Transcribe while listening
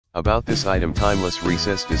About this item timeless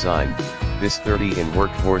recessed design, this 30-in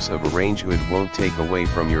workhorse of a range hood won't take away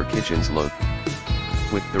from your kitchen's look.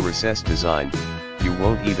 With the recessed design, you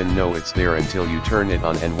won't even know it's there until you turn it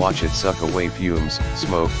on and watch it suck away fumes,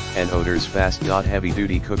 smoke, and odors fast.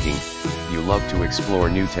 Heavy-duty cooking, you love to explore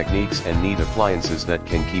new techniques and need appliances that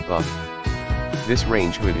can keep up. This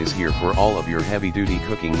range hood is here for all of your heavy-duty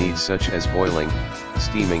cooking needs such as boiling,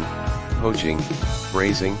 steaming, poaching,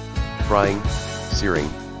 braising, frying, searing,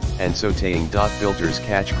 and sautéing. Filters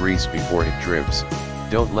catch grease before it drips.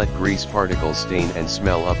 Don't let grease particles stain and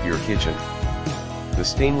smell up your kitchen. The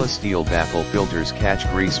stainless steel Baffle filters catch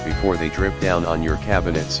grease before they drip down on your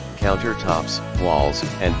cabinets, countertops, walls,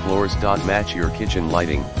 and floors. Match your kitchen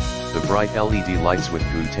lighting. The bright LED lights with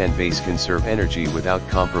Gu10 base conserve energy without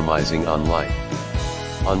compromising on light.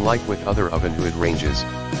 Unlike with other oven hood ranges,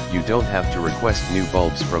 you don't have to request new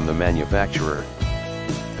bulbs from the manufacturer.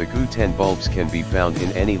 The Gu10 bulbs can be found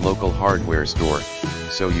in any local hardware store,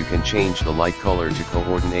 so you can change the light color to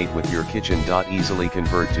coordinate with your kitchen. Easily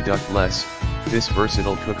convert to ductless. This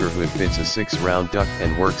versatile cooker hood fits a 6-round duct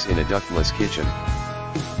and works in a ductless kitchen.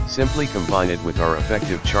 Simply combine it with our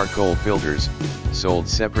effective charcoal filters, sold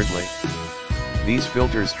separately. These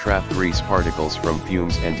filters trap grease particles from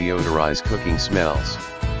fumes and deodorize cooking smells.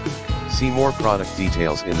 See more product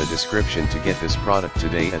details in the description to get this product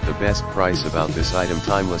today at the best price. About this item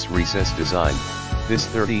timeless recessed design, this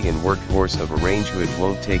 30-in workhorse of a range hood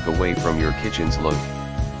won't take away from your kitchen's look.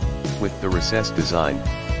 With the recessed design,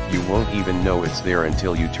 you won't even know it's there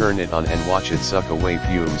until you turn it on and watch it suck away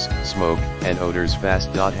fumes, smoke, and odors fast.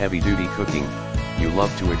 Heavy-duty cooking, you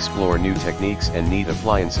love to explore new techniques and need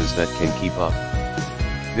appliances that can keep up.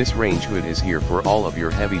 This range hood is here for all of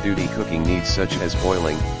your heavy-duty cooking needs such as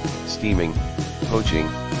boiling, steaming, poaching,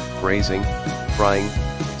 braising, frying,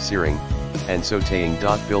 searing, and sautéing.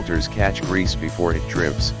 Filters catch grease before it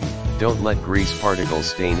drips. Don't let grease particles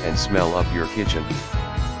stain and smell up your kitchen.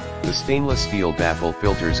 The stainless steel Baffle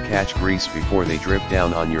filters catch grease before they drip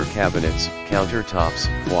down on your cabinets, countertops,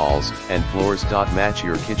 walls, and floors. Match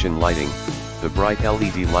your kitchen lighting. The bright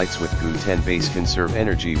LED lights with Gu10 base conserve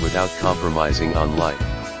energy without compromising on light.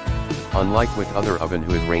 Unlike with other oven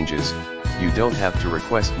hood ranges, you don't have to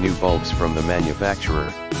request new bulbs from the manufacturer.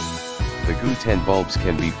 The Gu10 bulbs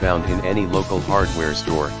can be found in any local hardware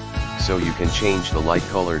store, so you can change the light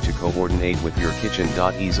color to coordinate with your kitchen.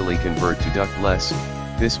 Easily convert to ductless.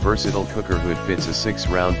 This versatile cooker hood fits a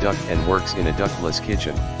 6-round duct and works in a ductless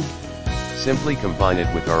kitchen. Simply combine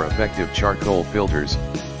it with our effective charcoal filters,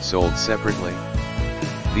 sold separately.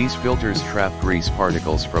 These filters trap grease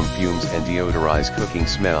particles from fumes and deodorize cooking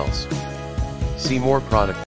smells. See more product